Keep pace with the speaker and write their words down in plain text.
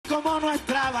como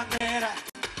nuestra bandera.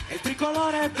 El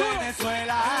tricolor es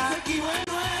Venezuela. El Essequibo es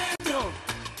nuestro.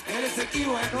 El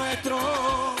Essequibo es nuestro.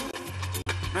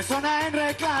 No es zona en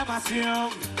reclamación.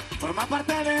 Forma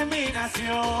parte de mi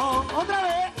nación. Otra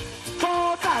vez.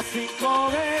 Vota 5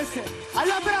 veces.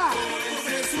 Allá atrás.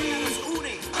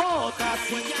 Vota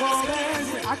 5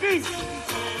 veces. Aquí. 5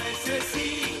 veces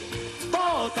sí.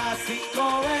 Vota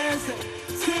 5 veces.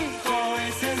 5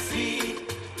 veces sí.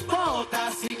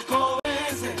 Vota 5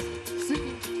 veces. Sí.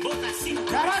 Vota 5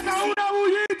 veces. ¡Caracas, una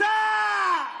bullita!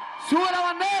 ¡Sube la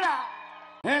bandera!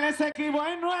 El Essequibo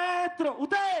es nuestro.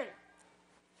 ¡Usted!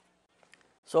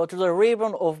 So to the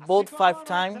ribbon of both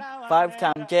five-time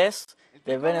yes,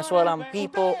 the Venezuelan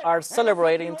people are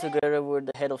celebrating together with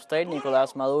the head of state,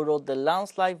 Nicolás Maduro, the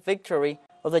landslide victory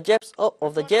of the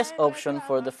yes option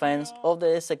for defense of the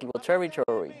Essequibo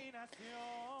territory.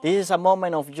 This is a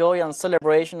moment of joy and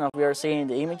celebration as we are seeing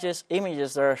the images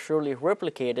that are surely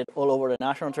replicated all over the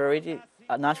national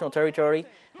territory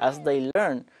as they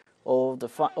learn of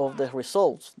the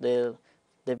results, the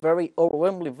very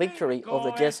overwhelming victory of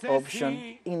the yes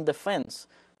option in defense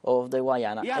of the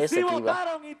Guayana Essequibo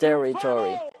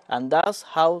territory. And that's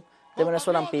how the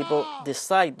Venezuelan people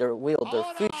decide their will, their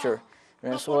future.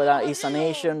 Venezuela is a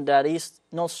nation that is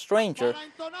no stranger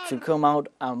to come out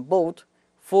and vote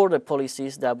for the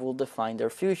policies that will define their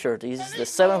future. This is the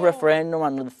 7th referendum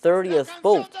and the 30th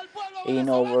vote in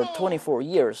over 24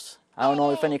 years. I don't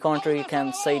know if any country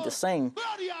can say the same,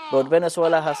 but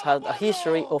Venezuela has had a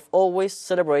history of always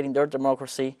celebrating their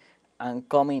democracy and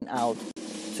coming out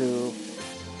to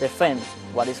defend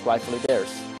what is rightfully theirs.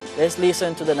 Let's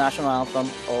listen to the national anthem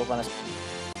of Venezuela.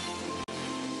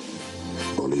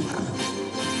 Bolívar,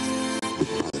 tu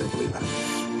padre Bolívar,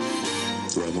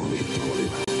 lo hemos visto,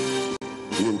 Bolívar.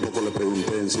 Y un poco le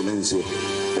pregunté en silencio,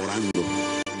 orando,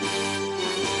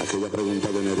 aquella pregunta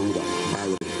de Neruda,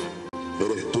 padre,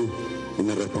 ¿eres tú? Y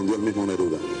me respondió el mismo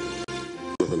Neruda,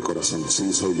 desde el corazón,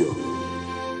 sí soy yo,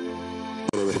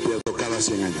 pero despierto cada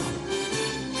 100 años,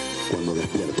 cuando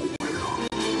despierta el pueblo.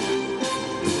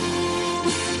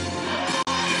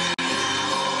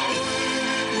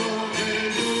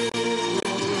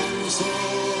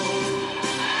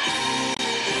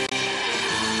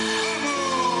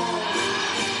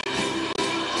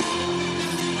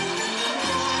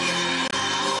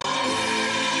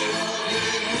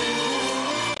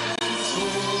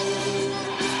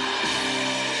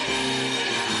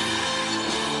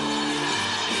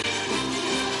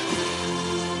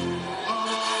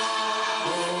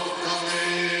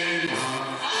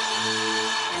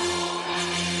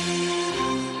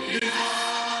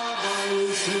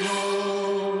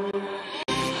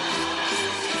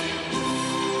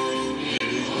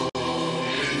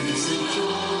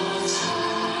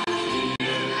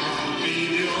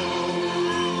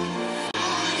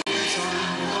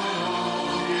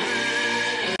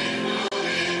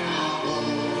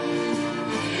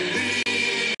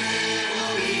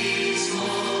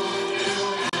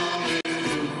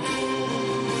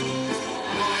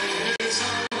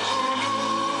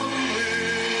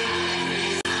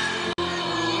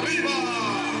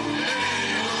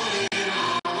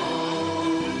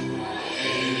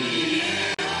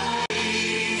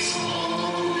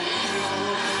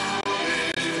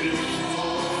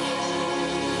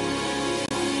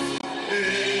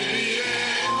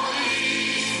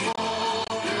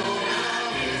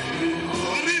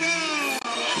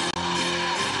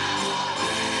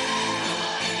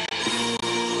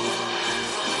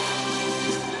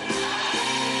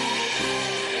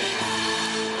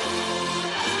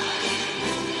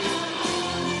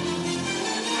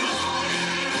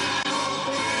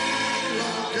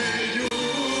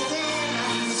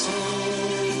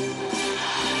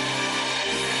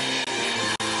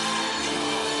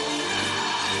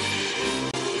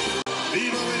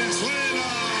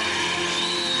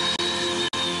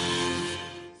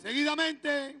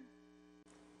 Seguidamente,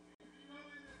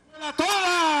 ¡viva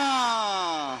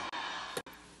toda!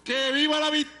 ¡Que viva la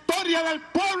victoria del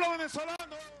pueblo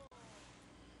venezolano!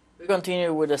 We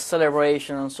continue with the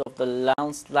celebrations of the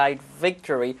landslide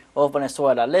victory of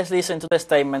Venezuela. Let's listen to the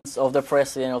statements of the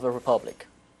President of the Republic.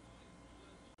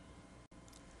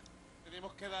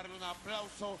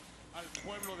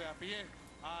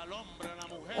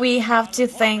 We have to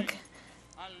thank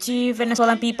the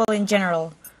Venezuelan people in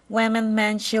general, women,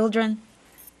 men, children,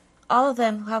 all of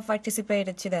them who have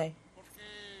participated today.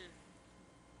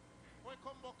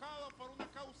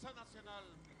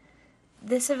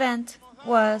 This event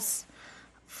was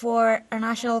for a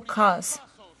national cause.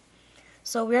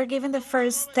 So we are giving the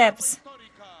first steps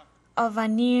of a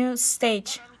new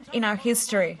stage in our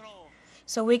history.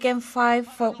 so we can fight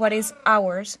for what is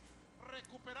ours,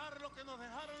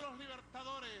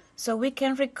 so we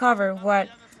can recover what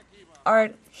our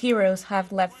heroes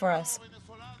have left for us.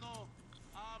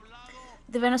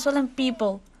 The Venezuelan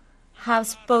people have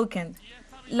spoken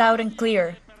loud and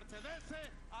clear,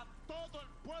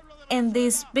 and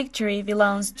this victory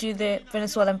belongs to the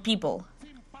Venezuelan people,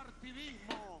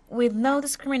 with no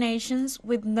discriminations,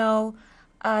 with no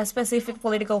specific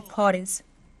political parties.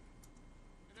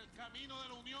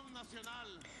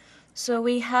 So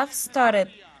we have started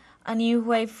a new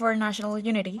way for national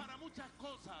unity,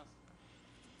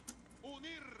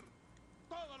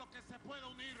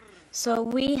 So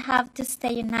we have to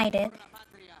stay united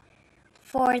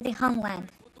for the homeland,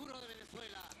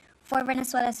 for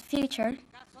Venezuela's future.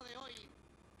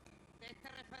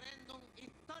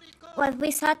 What we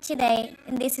saw today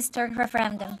in this historic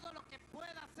referendum,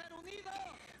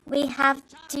 we have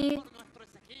to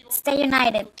stay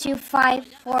united to fight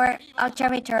for our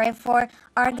territory, for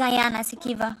our Guyana,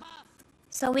 Essequibo,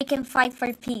 so we can fight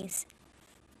for peace.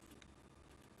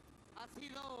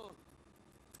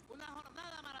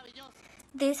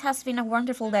 This has been a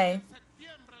wonderful day,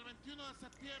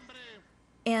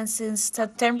 and since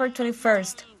September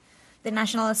 21st, the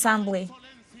National Assembly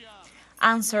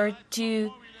answered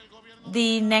to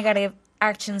the negative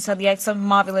actions of the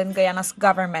ExxonMobil and Guyana's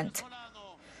government.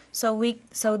 So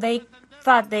they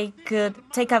thought they could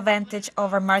take advantage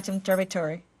of our maritime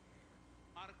territory.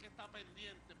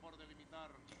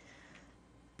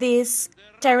 This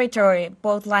territory,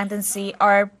 both land and sea,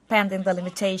 are pending the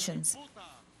limitations.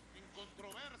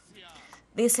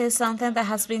 This is something that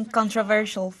has been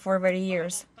controversial for many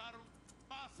years.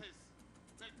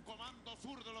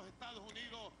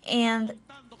 And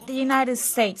the United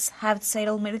States have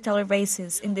settled military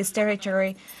bases in this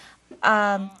territory,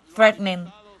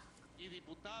 threatening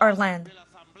our land.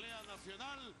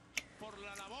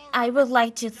 I would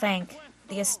like to thank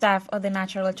the staff of the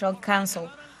National Electoral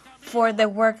Council for the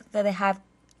work that they have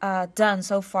done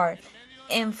so far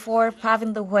and for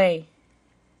paving the way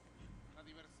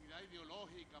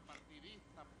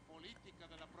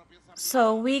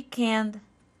so we can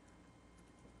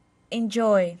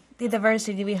enjoy the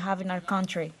diversity we have in our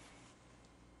country.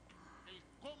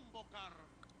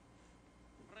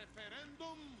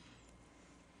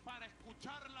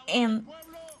 And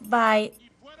by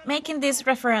making this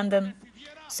referendum,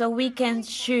 so we can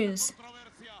choose,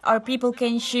 our people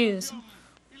can choose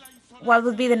what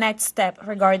would be the next step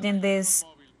regarding this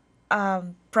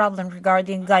problem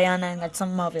regarding Guyana and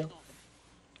ExxonMobil.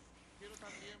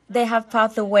 They have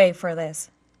paved the way for this.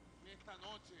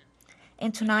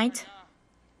 And tonight,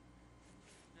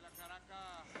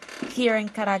 here in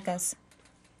Caracas,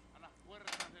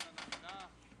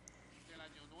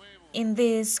 in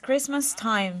this Christmas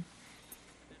time,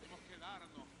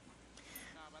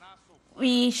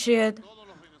 we should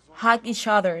hug each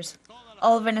other,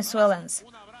 all Venezuelans.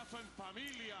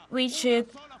 We should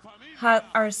hug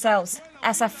ourselves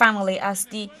as a family, as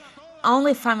the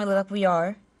only family that we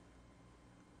are.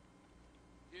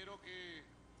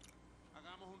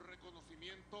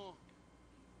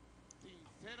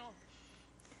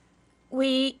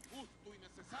 We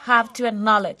have to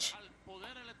acknowledge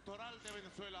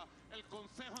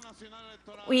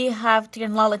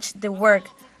the work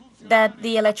that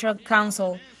the Electoral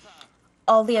Council,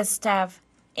 all the staff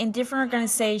in different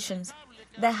organizations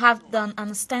that have done an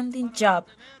outstanding job,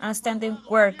 an outstanding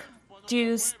work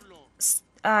to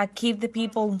keep the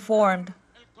people informed,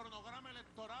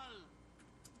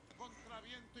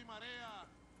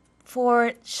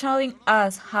 for showing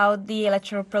us how the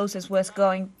electoral process was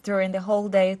going during the whole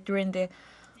day, during the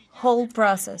whole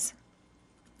process.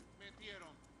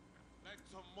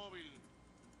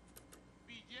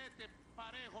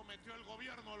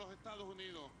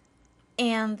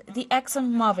 And the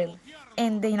ExxonMobil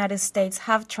in the United States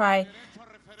have tried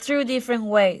through different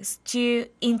ways to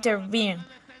intervene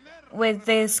with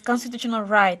this constitutional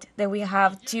right that we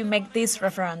have to make this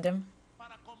referendum.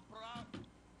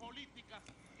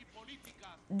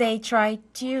 They try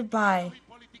to buy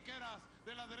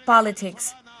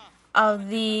politics of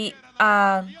the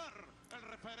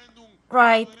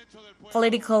right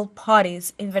political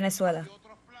parties in Venezuela.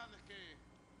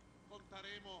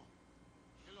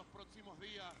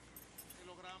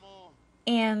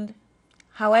 And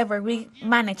however, we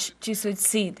managed to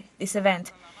succeed this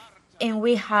event, and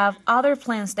we have other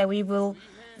plans that we will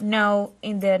know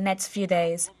in the next few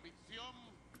days.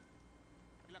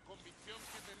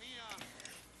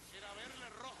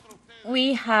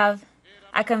 We have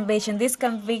a conviction. This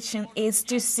conviction is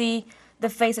to see the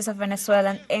faces of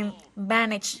Venezuelans and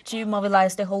manage to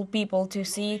mobilize the whole people to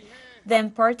see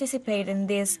then participate in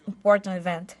this important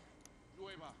event.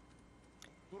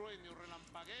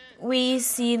 We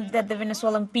see that the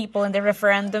Venezuelan people in the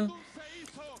referendum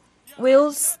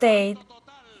will state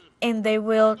and they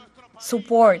will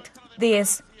support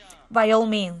this by all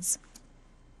means.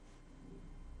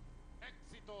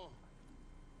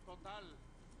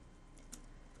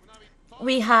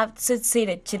 We have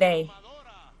succeeded today.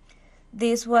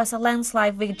 This was a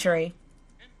landslide victory.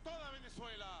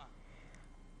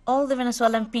 All the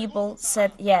Venezuelan people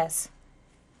said yes.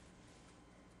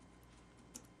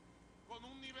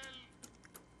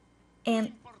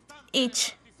 In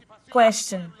each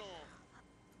question,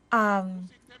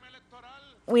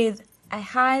 with a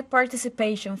high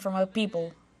participation from our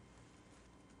people.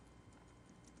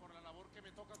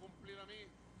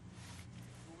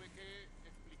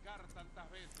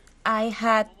 I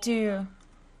had to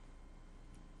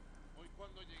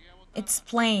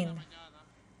explain,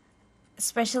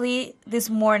 especially this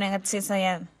morning at 6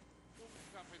 a.m.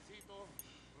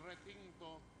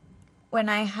 when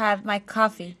I had my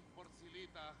coffee.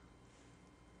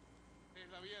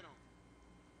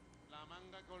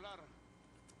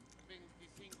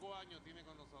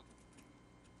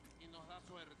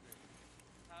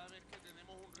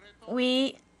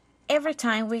 Every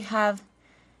time we have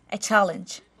a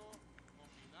challenge,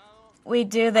 we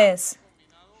do this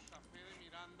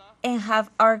and have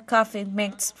our coffee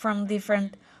mixed from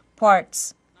different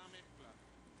parts.